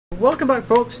welcome back,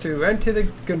 folks, to Enter the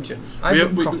Gungeon.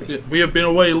 We have been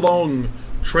away long,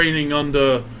 training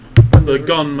under the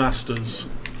gun masters,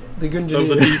 the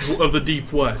Gungeon of the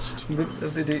deep west,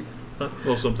 of the deep,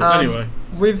 or something. Anyway,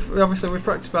 we've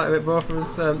practiced about it a bit. Both of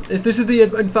us. This is the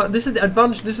advanced.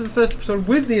 This is the first episode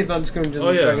with the advanced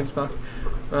Gungeon Dragons back.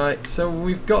 Right, so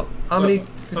we've got how many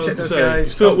to check those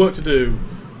guys? Still work to do.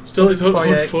 Still need to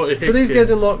 148. So these guys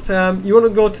unlocked. You want to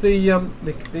go to the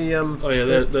Oh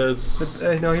yeah, there's.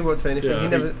 No, he won't say anything. Yeah, he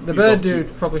never. The bird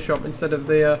dude probably shop instead of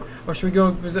the. Or should we go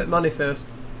visit Manny first?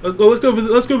 Well,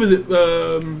 let's go visit.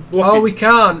 Oh, we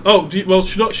can't. Oh,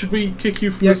 should we kick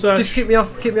you from the sash? Just keep me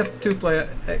off. Keep me off the 2-player.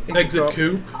 Exit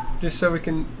coop. Just so we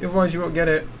can. Otherwise, you won't get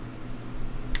it.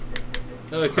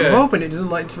 Okay. I'm hoping it doesn't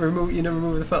like to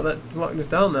remove the fact that locking us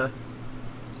down there.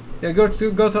 Yeah, go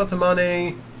talk to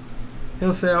Manny.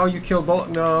 He'll say, "Oh, you killed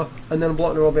Blockner," and then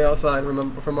Blockner will be outside.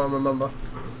 From what I remember.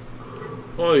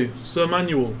 Oi, Sir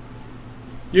Manuel.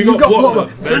 You got Blockner.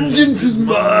 Vengeance is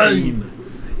mine.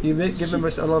 You give him a.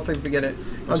 I don't think forget it.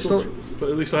 But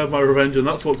at least I have my revenge, and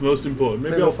that's what's most important.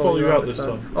 Maybe I'll follow you out this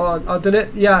time. Oh, I've done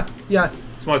it. Yeah.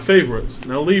 It's my favourite.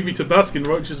 Now leave me to bask in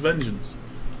righteous vengeance.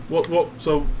 What?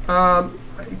 So.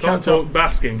 Can't talk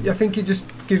basking. I think he just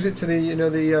gives it to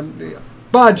the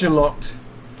badge unlocked.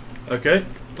 Okay.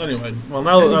 Anyway, well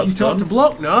now that that's done. If you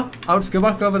talk to Blockner, I'll just go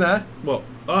back over there. What?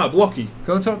 Ah, Blocky.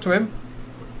 Go talk to him.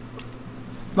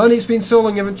 Manny, it's been so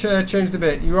long you haven't changed a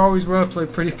bit. You always were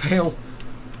pretty pale.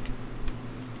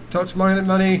 Talk to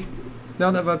Manny.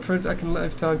 Now that I've had print, I can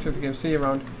have time to forgive. See you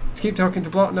around. Keep talking to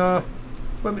Blockner.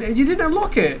 Wait, you didn't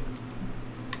unlock it.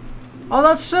 Oh,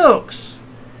 that sucks.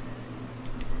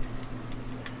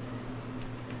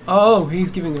 Oh, he's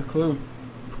giving a clue.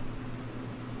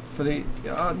 For the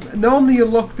normally you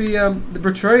unlock the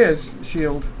Betrayer's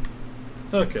shield.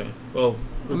 Okay. Well,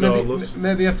 regardless.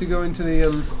 Maybe you have to go into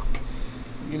the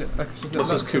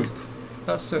That's his coop.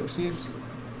 That sucks.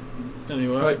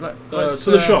 Anyway,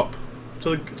 to the shop.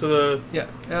 To the. Yeah.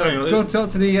 Go talk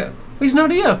to the. He's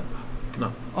not here.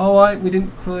 No. Oh, right. We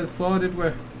didn't clear the floor, did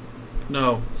we?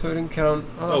 No. So it didn't count.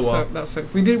 Oh, well. That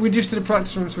sucks. We just did a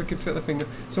practice run so we could set the finger.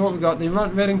 So what we got? The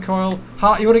red and coil.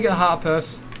 Heart. You want to get a heart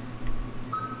purse.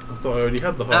 I thought I already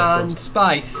had the heart. And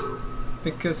spice,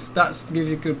 because that gives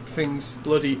you good things.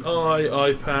 Bloody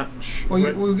eye patch. Well,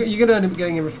 you're gonna end up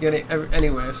getting everything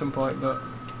anyway at some point, but.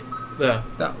 There.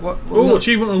 Oh,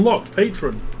 achievement unlocked.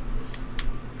 Patron.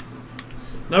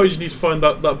 Now we just need to find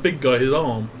that big guy, his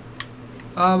arm.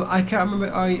 I can't remember.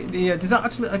 Does that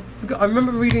actually? I forgot. I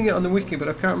remember reading it on the wiki, but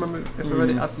I can't remember if I read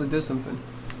it actually does something.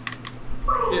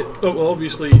 Well,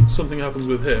 obviously something happens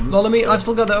with him. Well, I've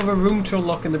still got that other room to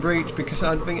unlock in the breach because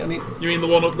I think I need. You mean the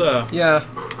one up there? Yeah.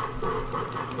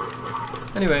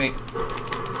 Anyway.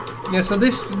 Yeah. So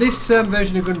this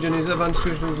version of Gungeon is Advanced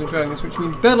Dungeons and Dragons, which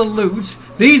means better loot.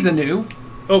 These are new.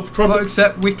 Oh, but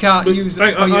except we can't use it.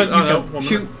 I know.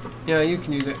 Shoot. Yeah, you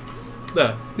can use it.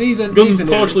 There. These are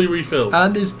partially refilled.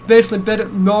 And there's basically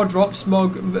more drops,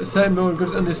 certain more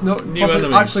goods, and there's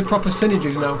actually proper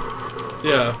synergies now.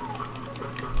 Yeah.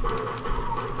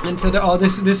 And so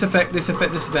this effect.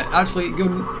 Actually,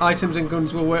 gun items and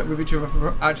guns will work with each other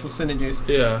for actual synergies.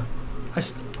 Yeah.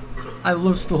 I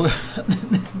love still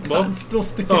still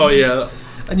sticking. Oh yeah.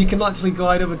 And you can actually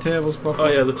glide over tables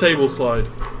properly. Oh yeah, the table slide.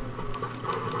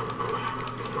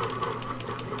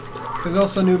 There's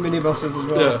also new mini bosses as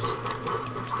well. Yes.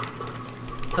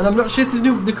 And I'm not sure if there's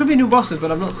new. There could be new bosses,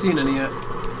 but I've not seen any yet.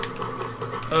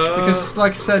 Because,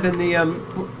 like I said in the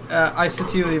I said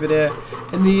to you the other day,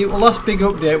 in the last big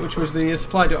update, which was the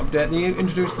supply dot update, they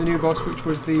introduced the new boss, which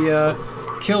was the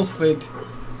Killfid.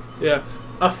 Yeah,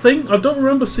 I don't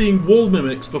remember seeing wall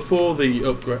mimics before the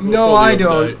upgrade. No, I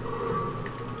don't.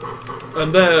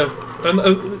 And they're I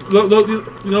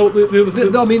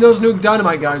mean, those new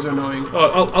dynamite guys are annoying.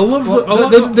 Oh, I love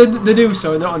the new,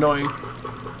 so not annoying.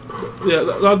 Yeah,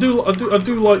 I do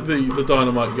like the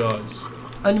dynamite guys.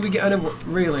 And we get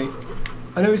really.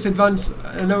 I know it's advanced.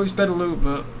 I know it's better loot,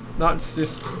 but that's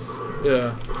just.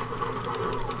 Yeah.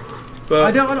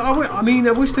 But I mean,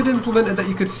 I wish they'd implemented that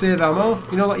you could save ammo.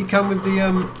 You know, like you can with the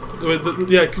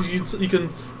yeah, because you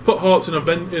can put hearts in a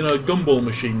gumball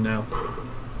machine now.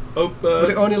 Oh,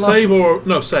 but it only save or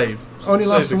no save. Only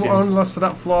lasts for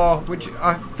that floor, which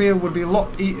I feel would be a lot.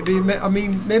 I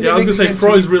mean, maybe. Yeah, I was gonna say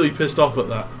Fry's really pissed off at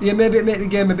that. Yeah, maybe it make the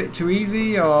game a bit too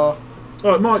easy, or.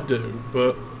 Oh, it might do,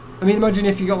 but. I mean, imagine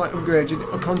if you got like upgrades, you'd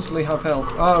constantly have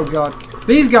health. Oh god,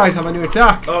 these guys have a new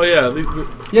attack. Oh yeah.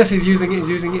 Yes, he's using it. He's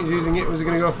using it. He's using it. Was he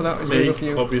gonna go for that? He's gonna go for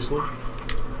you. Obviously.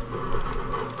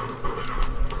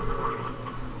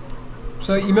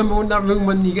 So you remember in that room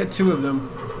when you get two of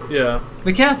them? Yeah.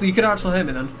 Be careful, you could actually hit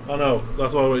me then. I know.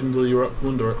 That's why I waited until you were up from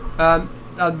under it.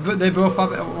 But they both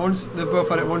have it at once. They both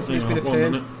had it once, and it's been a pain. 1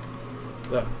 minute.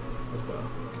 There. That's better.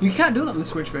 You can't do that on the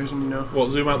Switch version, you know. What?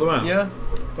 Zoom out the map? Yeah.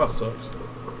 That sucks.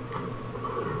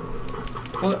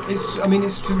 Well, it's. I mean,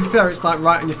 it's to be fair, it's like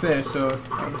right in your face, so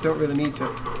I don't really need to.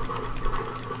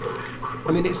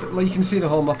 I mean, it's like you can see the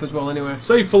whole map as well, anyway.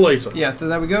 Save for later. Yeah, so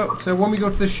there we go. So when we go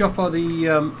to the shop or the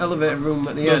elevator room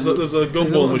at the end, there's a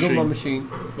gumball machine.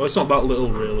 Well, it's not that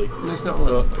little, really. No, it's not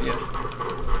little, but yeah.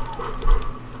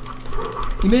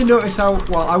 You may notice how,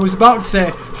 well, I was about to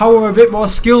say how we're a bit more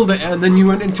skilled at it, and then you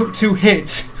went and took 2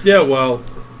 hits. Yeah, well,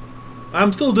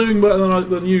 I'm still doing better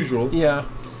than usual. Yeah.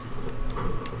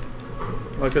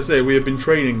 Like I say, we have been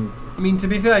training. I mean, to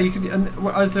be fair, you could, and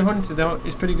as the hunter,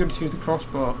 it's pretty good to use the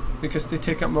crossbow because they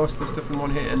take out most of the stuff in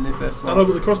one hit in the first floor. I know,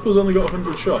 but the crossbow's only got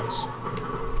 100 shots.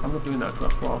 I'm not doing that to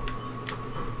that floor.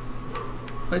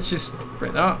 Let's just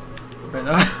break that. Break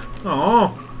that.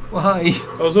 Aww. Why?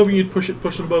 I was hoping you'd push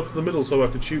them both to the middle so I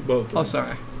could shoot both of them. Oh,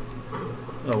 sorry.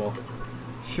 Oh well.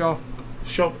 Shop.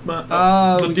 Shop mat.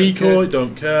 Oh, the decoy,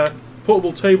 don't care.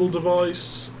 Portable table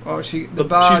device. Oh, the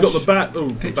badge. She's got the bat. Oh,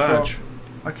 the badge.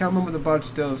 I can't remember what the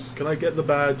badge does. Can I get the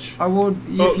badge? I would.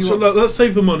 Oh, so let's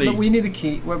save the money. Look, we need the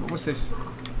key. What's this?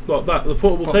 Like that, the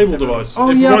portable table device.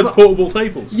 Oh, it yeah, provides portable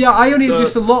tables. Yeah, I only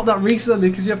just unlocked that recently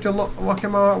because you have to lock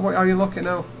him out. How you lock it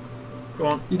now? Go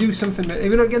on. You do something. Are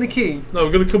we not getting the key? No,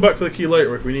 we're going to come back for the key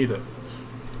later if we need it.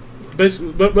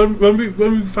 Basically, when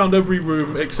we found every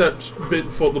room except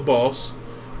bit for the boss,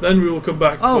 then we will come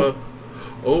back for.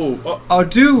 Or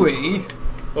do we?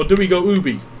 Or do we go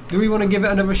Ubi? Do we want to give it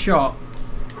another shot?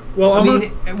 Well,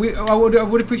 I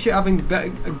would appreciate having better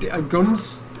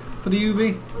guns for the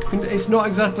Ubi. It's not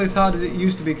exactly as hard as it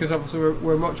used to be because obviously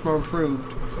we're much more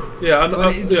improved. Yeah,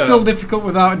 but it's still difficult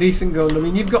without a decent gun. I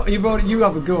mean, you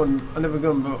have a gun, another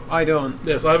gun, but I don't.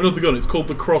 Yes, I have another gun. It's called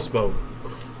the crossbow.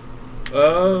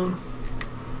 Well,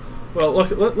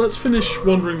 let's finish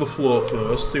wandering the floor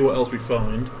first. See what else we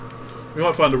find. We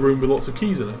might find a room with lots of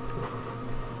keys in it.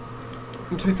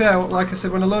 And to be fair, like I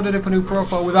said, when I loaded up a new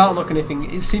profile without looking anything,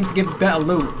 it seemed to give better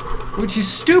loot, which is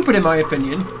stupid in my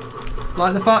opinion.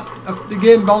 Like the fact the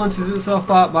game balances itself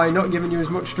out by not giving you as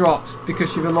much drops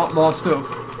because you've unlocked more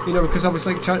stuff. You know, because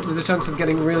obviously there's a chance of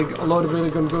getting a load of really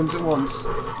good guns at once.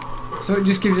 So it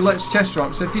just gives you less chest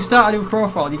drops. So if you start a new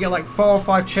profile, you get like 4 or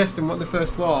 5 chests in the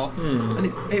first floor, and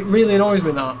it really annoys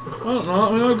me that. I don't know.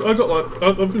 I mean, I got like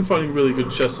I've been finding really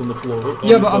good chests on the floor.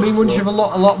 Yeah, but I mean, once you've a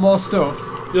lot more stuff,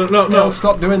 it'll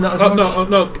stop doing that as much.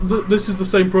 No. This is the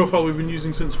same profile we've been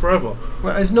using since forever.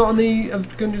 Well, it's not on the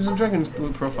Gungeons and Dragons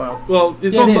loot profile. Well,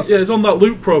 it's it's on that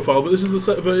loot profile, but this is it's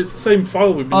the same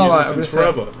file we've been using since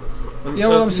forever. And, yeah,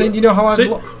 well, I'm saying, you know how I've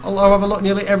unlocked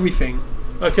nearly everything.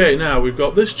 Okay, now we've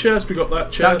got this chest, we've got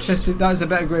that chest. That is a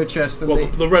better grade chest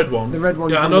than the red one. The red one.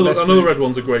 Yeah, I know the red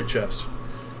one's a great chest.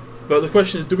 But the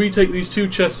question is, do we take these 2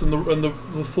 chests and the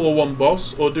floor 1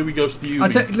 boss, or do we go to the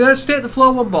UV? Let's take the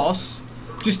floor 1 boss.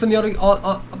 Just on the other,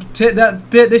 take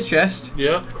this chest.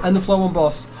 Yeah. And the floor 1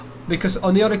 boss, because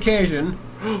on the odd occasion.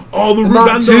 Oh, the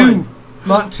Mark II.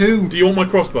 Mark II. Do you want my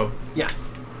crossbow? Yeah.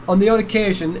 On the odd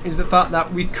occasion is the fact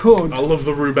that we could. I love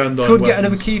the Rubandine. Could get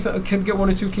another key. Could get 1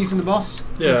 or 2 keys from the boss.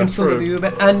 Yeah, we can still do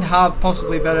the and have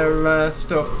possibly better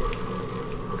stuff.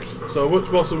 So which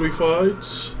boss will we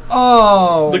fight?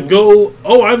 Oh. The gull.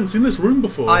 Oh, I haven't seen this room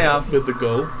before. I have. With the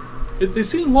gull. It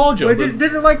seems larger. Wait,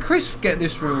 didn't like Chris get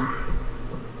this room?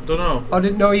 Don't know. I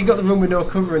didn't know he got the room with no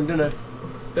covering, didn't he?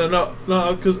 Yeah,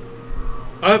 no, because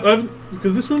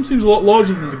because this room seems a lot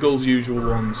larger than the gull's usual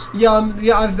ones. Yeah,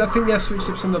 I think they have switched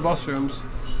up some of the boss rooms.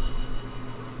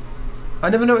 I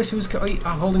never noticed he was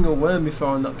holding a worm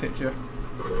before in that picture.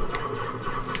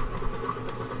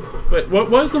 Wait,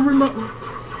 why is the room not?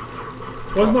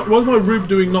 Why is my rube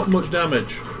doing not much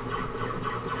damage?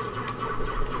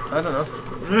 I don't know.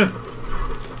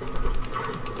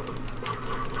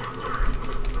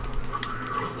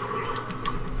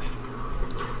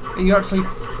 Are you actually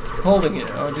holding it,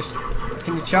 or just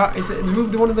can you charge? Is it the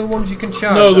rube one of the ones you can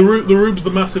charge? No, the rube's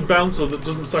the massive bouncer that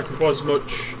doesn't sacrifice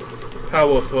much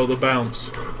power for the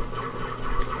bounce.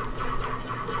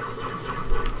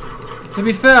 To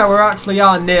be fair, we actually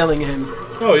are nailing him.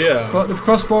 Oh yeah. But the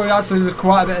crossbow actually does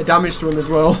quite a bit of damage to him as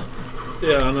well.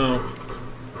 Yeah, I know.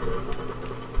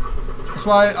 That's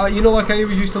why you know, like I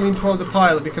always used to lean towards the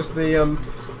pilot because of the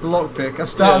lockpick. I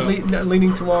started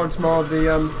leaning towards more of the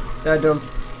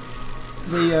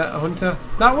hunter.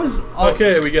 That was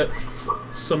okay. We get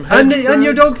some head and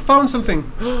your dog found something.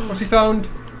 What's he found?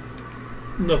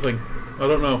 Nothing. I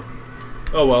don't know.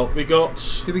 Oh well, we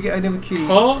got. Did we get another key?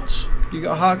 Heart. You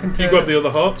got a heart container. You grab the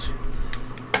other heart.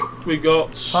 We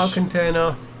got... Heart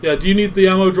container. Yeah, do you need the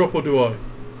ammo drop or do I?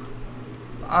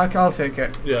 I'll take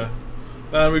it. Yeah.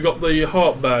 And we got the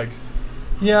heart bag.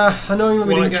 Yeah, annoyingly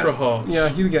we One didn't extra get... heart.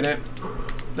 Yeah, you get it.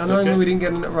 Annoyingly we didn't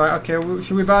get it. Right, okay,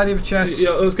 should we buy the other chest?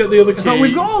 Yeah, let's get the other key. In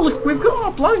fact, we've got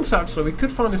our blanks actually. We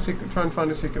could find a secret, try and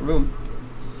find a secret room.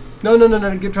 No,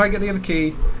 try and get the other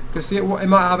key. Because see, it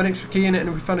might have an extra key in it, and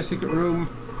if we find a secret room,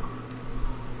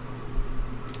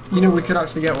 you know, we could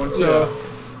actually get one. So, yeah.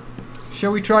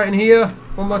 Shall we try it in here?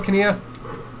 One back in here.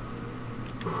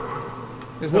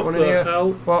 There's not one in here. What the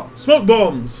hell? What? Smoke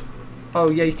bombs! Oh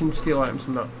yeah, you can steal items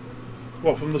from that.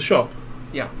 What, from the shop?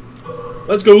 Yeah.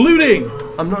 Let's go looting!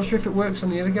 I'm not sure if it works on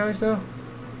the other guys though.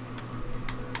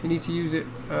 You need to use it.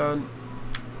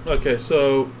 Okay,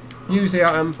 so... Use the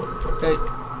item. Okay.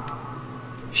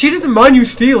 She doesn't mind you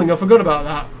stealing, I forgot about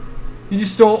that. You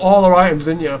just stole all our items,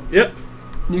 didn't you? Yep.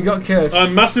 And you got cursed.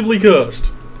 I'm massively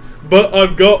cursed. But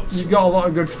I've got... You got a lot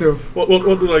of good stuff. What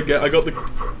did I get? I got the...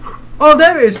 Oh,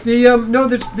 there it is.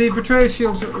 The Betrayer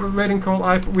Shield's raiding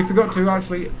call. We forgot to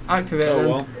actually activate them.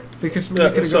 well. Because we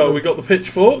got the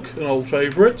pitchfork, an old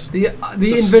favourite. The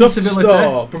stuffed invincibility.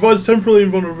 star provides temporary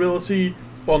invulnerability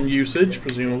on usage,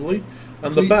 presumably.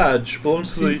 And the badge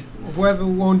belongs to the... Whoever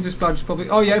owns this badge is probably...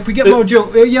 Oh yeah, if we get more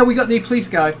junk... yeah, we got the police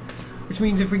guy. Which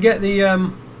means if we get the...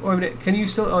 wait a minute, can you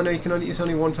still... Oh no, you can only... It's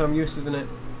only one-time use, isn't it?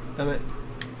 Damn it.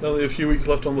 Only a few weeks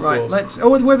left on the right, floor. let's...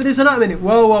 Oh, wait, but there's an item in it.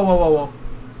 Whoa.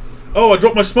 Oh, I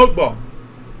dropped my smoke bomb.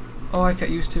 Oh, I can't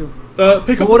use two.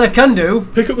 Pick up what I can do...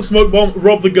 Pick up the smoke bomb,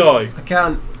 rob the guy. I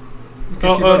can't.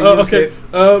 Okay.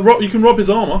 You can rob his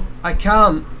armour. I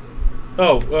can't.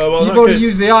 Oh, well, You've already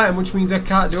used the item, which means I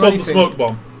can't do anything. The smoke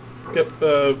bomb.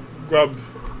 Grab...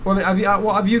 Well,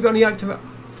 have you got any active...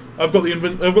 I've got the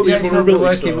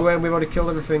invulnerability stuff. We've already killed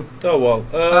everything. Oh,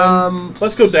 well.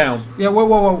 Let's go down. Yeah,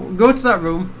 whoa. Go to that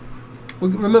room.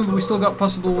 Remember, we still got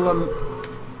possible...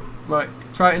 Right,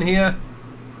 try it in here.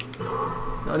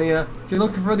 Not in here. If you're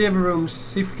looking for the other rooms,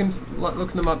 see if we can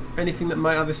look in the map. Anything that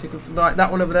might have a secret... Like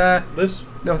that one over there. This?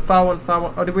 No, far one.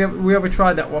 Oh, did we ever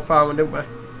tried that one, far one, didn't we?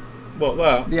 What,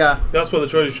 that? Yeah. That's where the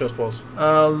treasure chest was.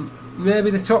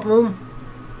 Maybe the top room?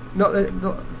 Not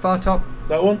the far top?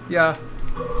 That one? Yeah.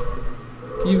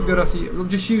 You've got to we'll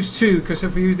just use two, because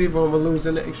if we use the other one, we'll lose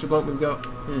an extra blank we've got.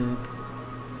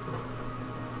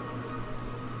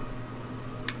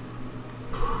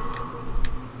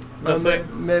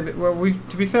 Maybe. Well,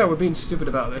 to be fair, we're being stupid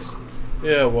about this.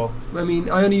 Yeah, well. I mean,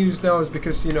 I only used those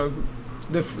because, you know,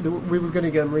 we were going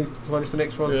to get them replenished the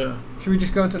next one. Yeah. Should we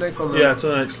just go into the next one then? Yeah, to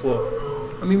the next floor.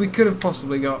 I mean, we could have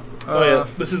possibly got... oh yeah,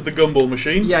 this is the gumball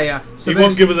machine. Yeah. So he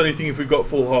won't give us anything if we've got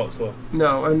full hearts though.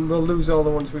 No, and we'll lose all the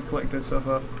ones we've collected so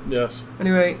far. Yes.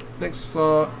 Anyway, next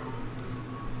floor.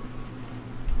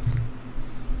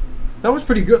 That was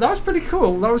pretty good. That was pretty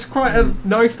cool. That was quite a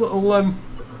nice little...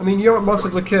 I mean, you're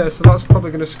massively cursed, so that's probably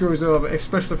going to screw us over,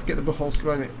 especially if we get the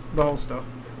holster.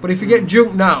 But if we get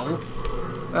junk now,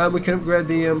 we can upgrade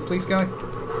the police guy.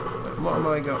 What have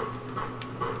I got?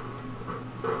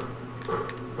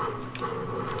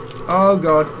 Oh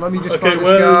god, let me just find this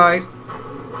guy.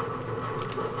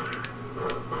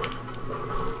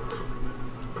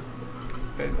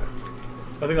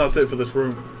 I think that's it for this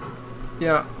room.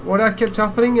 Yeah, what kept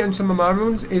happening in some of my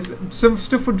rooms is some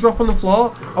stuff would drop on the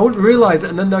floor, I wouldn't realise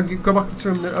it, and then I'd go back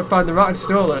into them and find the rat had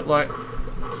stole it. Like,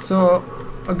 so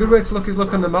a good way to look is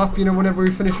look on the map, you know, whenever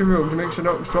we finish a room to make sure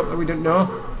nothing's dropped that we didn't know.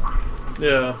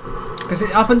 Yeah. Because it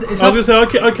happened. I was going to say,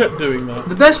 I kept doing that.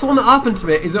 The best one that happened to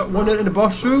me is that one in the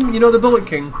boss room, you know, the Bullet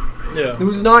King? Yeah. There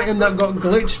was an item that got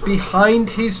glitched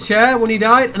behind his chair when he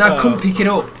died, and I couldn't pick it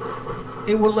up.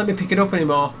 It wouldn't let me pick it up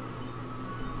anymore.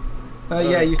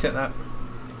 Yeah, you take that.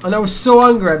 And I was so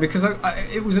angry because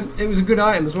it was a good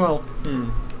item as well.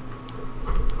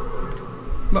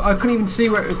 But I couldn't even see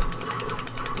where it was.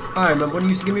 I remember when you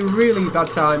used to give me a really bad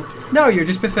time. No, you're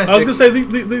just pathetic. I was going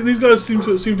to say these guys seem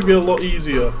to be a lot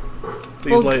easier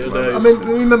these later days. I mean,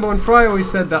 remember when Fry always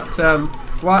said that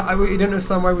he didn't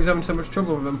understand why we was having so much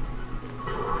trouble with him.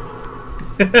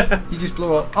 You just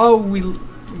blew up. Oh,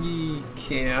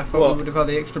 yeah, I thought we would have had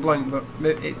the extra blank, but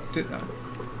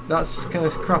that's kind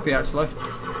of crappy actually.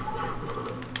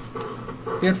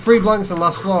 We had 3 blanks on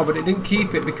last floor, but it didn't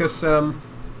keep it because.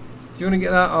 Do you want to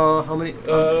get that, or how many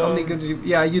guns?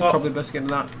 Yeah, you'd probably best get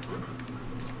that.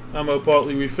 Ammo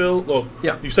partly refilled. Well,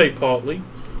 yeah. You say partly.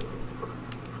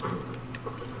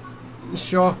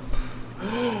 Sure.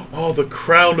 Oh, the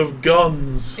crown of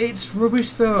guns. It's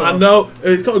rubbish though. I know.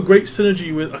 It's got a great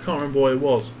synergy with. I can't remember what it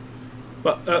was,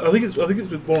 but I think it's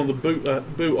with one of the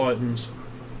boot items.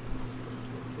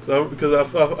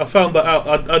 Because I found that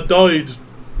out. I died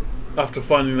after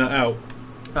finding that out.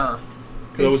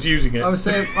 because I was using it. I was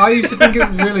saying, I used to think it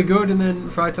was really good, and then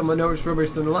tried to tell my no, it's rubbish,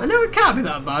 and I'm like, no, it can't be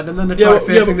that bad. And then I tried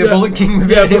facing the Bullet King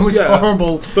with it, it was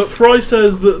horrible. But Fry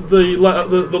says that the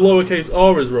lowercase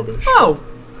r is rubbish. Oh!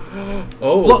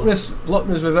 Oh. Loch Ness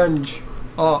Revenge.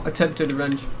 Or attempted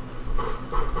revenge.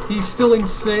 He's still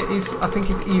insane. I think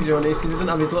he's easier on this. He doesn't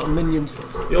have his little minions.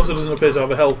 He also doesn't appear to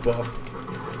have a health bar.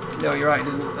 No, you're right, he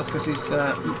doesn't. That's because he's...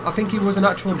 I think he was an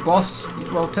actual boss.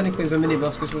 Well, technically he's a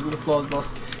mini-boss because he wasn't the floor's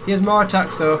boss. He has more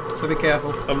attacks though, so be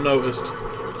careful. I've noticed.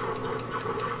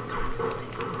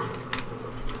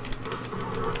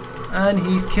 And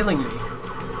he's killing me.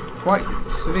 Quite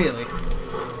severely.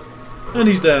 And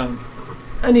he's down.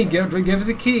 And he gave us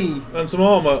a key. And some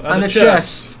armour. And a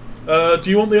chest. Do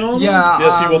you want the armour? Yeah.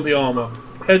 Yes, you want the armour.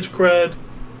 Hedge cred.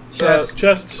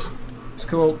 Chest. It's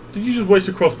cool. Did you just waste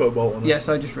a crossbow bolt on it? Yes,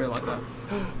 I just realised that.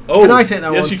 Oh, can I take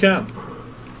that one? Yes, you can.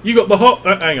 You got the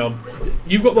heart. Hang on.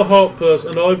 You've got the heart purse,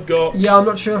 and I've got. Yeah, I'm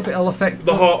not sure if it'll affect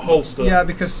the heart holster. Yeah,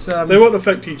 because they won't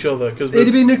affect each other. Because it'd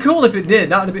have been cool if it did.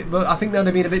 That'd have been, but I think that'd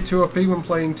have been a bit too OP when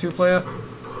playing 2-player.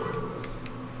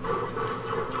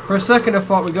 For a second, I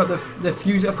thought we got the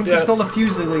fuse. I think it's called the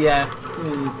Fusilier. Yeah.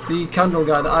 The candle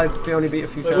guy that I've only beat a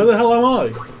few times. Where the hell am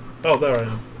I? Oh, there I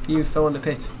am. You fell in the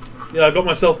pit. Yeah, I got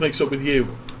myself mixed up with you.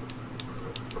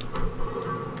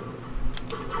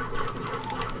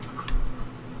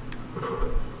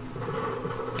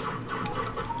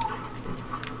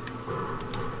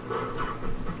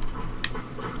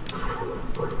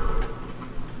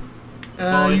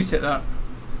 You take that.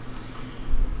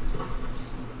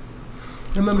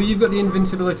 Remember, you've got the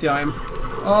invincibility item.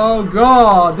 Oh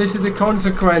god, this is a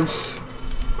consequence.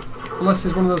 Unless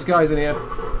there's one of those guys in here.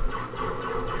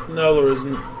 No, there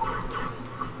isn't.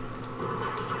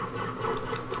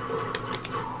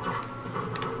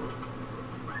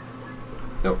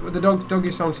 No, the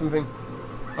doggy's found something.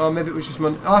 Oh, maybe it was just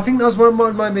Bunny. Oh, I think that was what it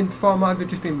might have been before. It might have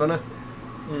just been Bunny.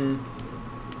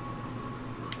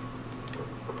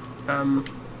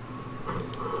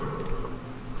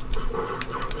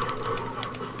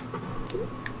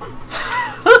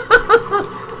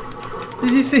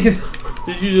 Did you see that?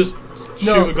 Did you just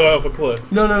shoot a guy off a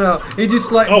cliff? No. He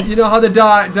just like, you know how they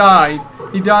dive?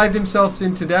 He dived himself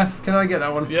into death. Can I get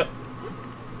that one? Yep.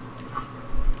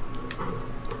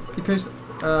 He pissed.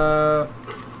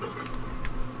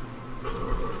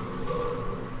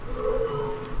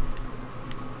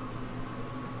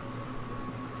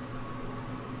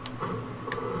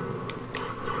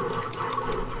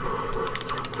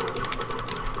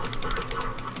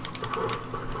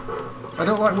 I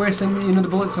don't like wasting, the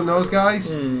bullets on those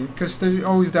guys because they're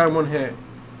always down one hit.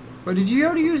 But did you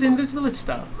already use invisibility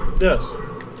star? Yes.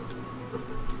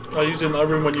 I used it in that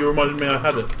room when you reminded me I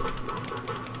had it.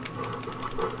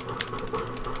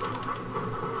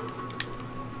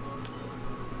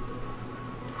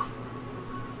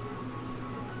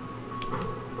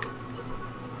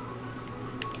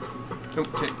 Oh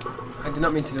shit! I did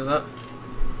not mean to do that.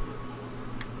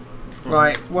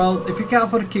 Right. Well, if we can't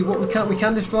afford a key, what we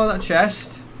can destroy that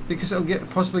chest because it'll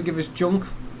possibly give us junk.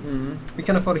 We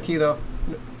can afford a key though.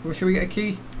 Should we get a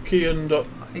key? Key and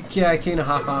yeah, a key and a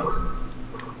half out.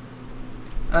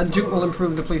 And junk will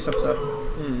improve the police officer.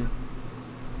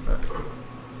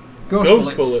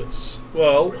 Ghost bullets.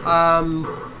 Well.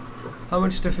 How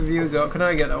much stuff have you got? Can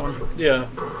I get that one? Yeah.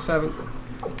 7.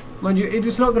 Mind you,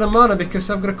 it's not going to matter because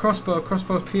I've got a crossbow.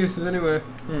 Crossbow pierces anyway.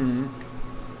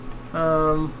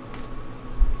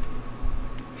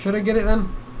 Should I get it then?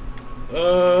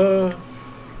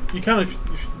 You can if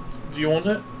do you want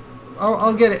it?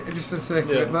 I'll get it just for the sake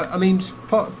of it. But I mean, just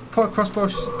put crossbow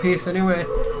pierce anyway.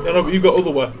 Yeah, no, but you've got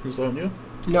other weapons, don't you?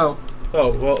 No.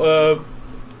 Oh well.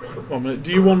 1 minute.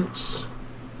 Do you want?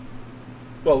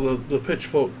 Well, the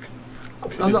pitchfork.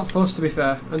 I'm not fussed, to be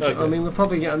fair. Okay. I mean, we'll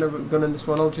probably get another gun in this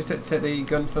one. I'll just take the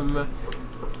gun from.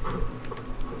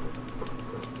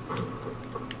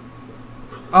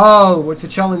 Oh, it's a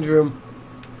challenge room.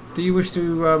 Do you wish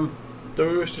to? Do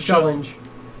we wish to challenge?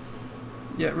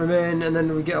 Yeah, remain, and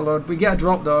then we get a load. We get a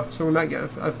drop though, so we might get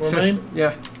a remain.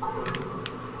 Yeah.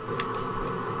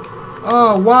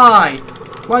 Oh, why?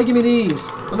 Why give me these?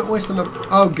 I'm not wasting them.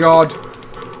 Oh God,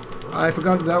 I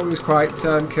forgot that was quite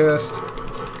cursed.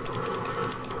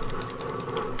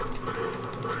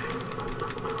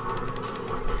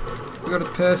 We got a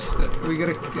purse. We got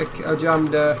a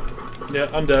jammed. Yeah,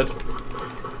 I'm dead.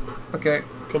 Okay.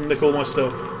 Come nick all my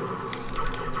stuff.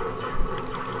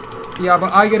 Yeah,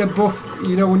 but I get a buff,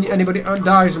 when anybody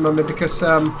dies, remember, because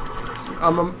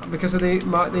because of the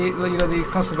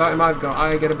passive item I've got,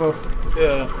 I get a buff.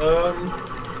 Yeah.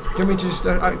 Do you want me to just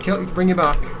bring you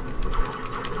back?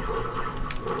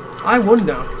 I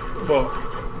wonder. What?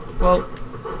 Well,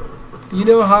 You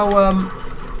know how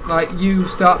like you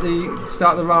start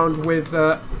the round with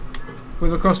a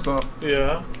crossbow?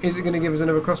 Yeah. Is it going to give us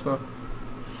another crossbow?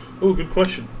 Oh, good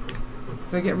question.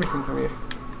 Did I get everything from you?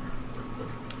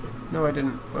 No, I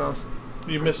didn't. What else?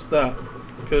 You missed that.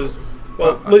 Because,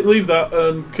 well, leave that,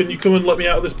 and can you come and let me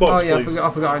out of this box, oh yeah, please? I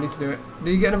forgot I need to do it.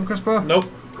 Did you get another crossbow? Nope.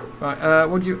 Right,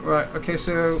 what'd you... Right, okay,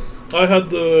 so... I had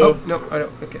the... Oh, no, I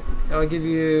don't. Okay. I'll give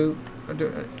you...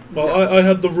 Well, no. I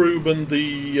had the rube and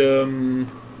the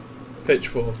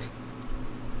pitchfork.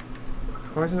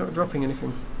 Why is it not dropping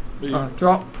anything? Yeah.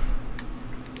 Drop.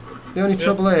 The only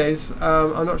trouble is,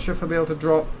 I'm not sure if I'll be able to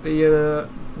drop the...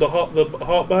 The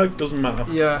heart bag doesn't matter.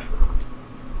 Yeah.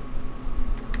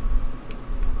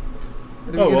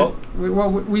 Oh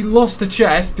well. We lost a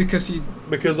chest because you...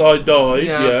 Because I died,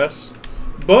 yeah. yes.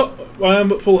 But I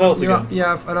am at full health again.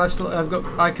 Yeah, and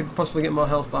I could possibly get more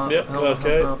health back. Yeah,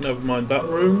 okay, never mind that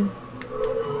room.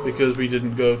 Because we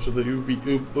didn't go to the ooby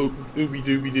dooby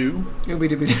doo. Ooby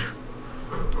dooby doo.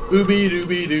 Ooby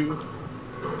dooby doo.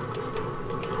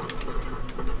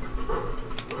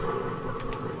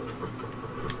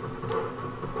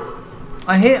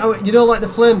 I hate how, you know, like the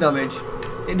flame damage.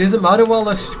 It doesn't matter while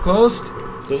they're closed.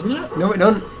 Doesn't it? No, it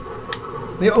doesn't.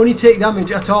 They only take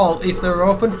damage at all if they're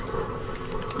open.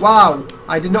 Wow,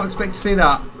 I did not expect to see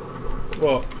that.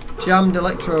 What? Jammed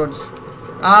electrodes.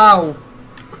 Ow.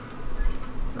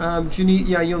 Do you need?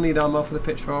 Yeah, you'll need ammo for the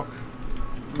pitchfork.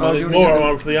 I need more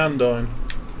ammo for the Andine.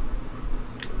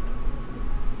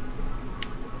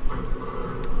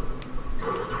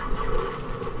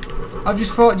 I've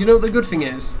just thought, you know what the good thing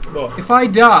is? What? If I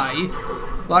die,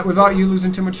 like without you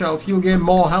losing too much health, you'll gain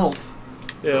more health.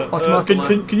 Yeah.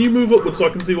 Automatically. Can you move upwards so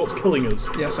I can see what's killing us?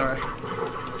 Yeah, sorry.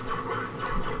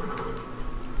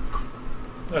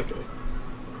 Okay.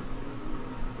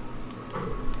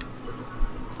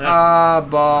 Ah,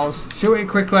 balls. Shoot it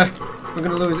quickly. We're going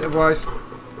to lose it otherwise.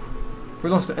 We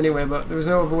lost it anyway, but there was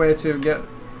no other way to get...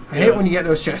 I hate when you get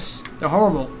those chests. They're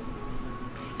horrible.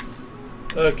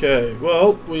 Okay,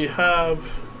 well, we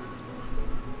have...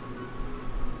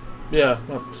 Yeah,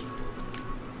 that's...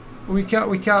 We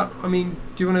can't, I mean,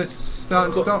 do you want to start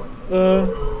and stop?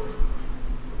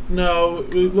 No,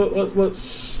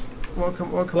 let's... What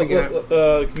can we get? You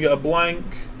can get a blank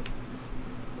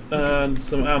and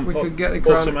some ammo. We could get the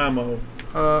or some ammo.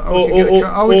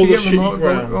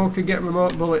 We could get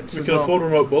remote bullets. We can afford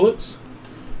remote bullets.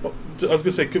 I was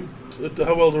gonna say,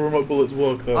 how well do remote bullets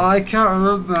work though? I can't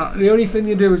remember that. The only thing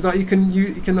you do is that you can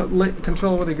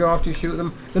control where they go after you shoot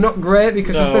them. They're not great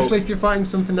because especially if you're fighting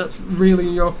something that's really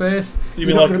in your face. You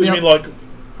mean like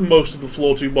most of the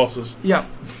floor 2 bosses? Yeah.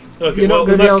 Okay, you're not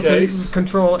going to be able case, to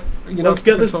control it. Let's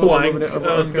get this blank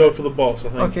and go for the boss, I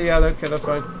think. Okay, yeah, okay, that's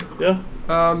fine. Yeah?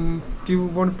 Do you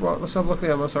want... let's have a look at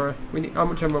the ammo, sorry. How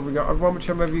much ammo have we got? How much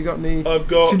ammo have you got in the... I've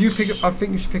got... Should you pick up... I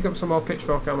think you should pick up some more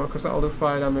pitchfork ammo, because that'll do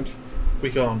fire damage.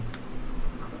 We can't.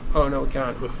 Oh, no, we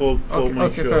can't. We're full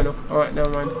okay, fair enough. Alright,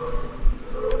 never mind.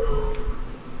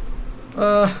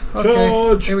 Okay,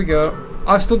 Charge! Here we go.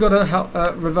 I've still got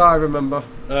a revive, remember.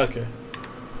 Okay.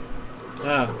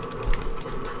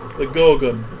 The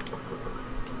Gungeon.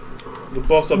 The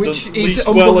boss I've done least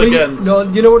well against. No,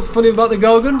 you know what's funny about the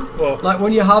Gungeon? What? Like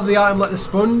when you have the item like the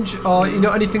sponge, or you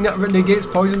know anything that negates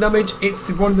poison damage, it's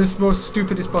one of the most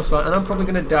stupidest boss fights, and I'm probably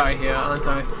going to die here, aren't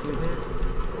I?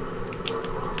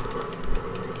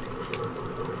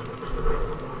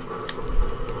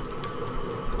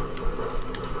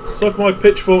 Suck my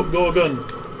pitchfork, Gungeon.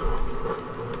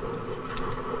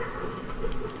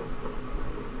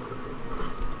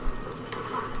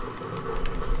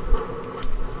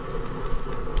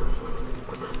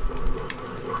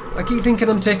 I keep thinking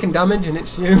I'm taking damage and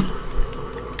it's you.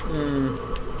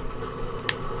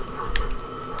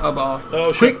 Oh, boy.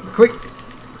 Oh, shit. Quick!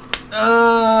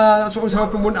 That's what I was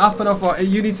hoping wouldn't happen. I thought,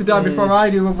 you need to die before I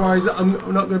do, otherwise I'm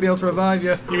not going to be able to revive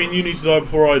you. You mean you need to die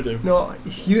before I do? No,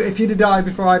 if you'd have died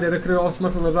before I did, I could have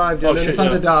automatically revived you, and then if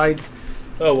I'd have died...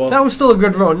 Oh, well. That was still a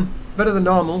good run. Better than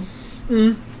normal.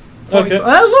 Okay.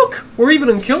 Look! We're even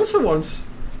on kills for once.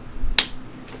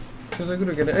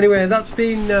 Anyway, that's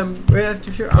been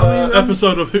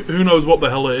episode of who knows what the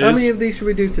hell it is. How many of these should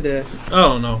we do today? I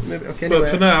don't know. Maybe, okay, anyway. But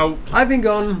for now, I've been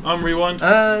gone. I'm Rewind.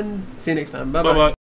 And see you next time. Bye bye.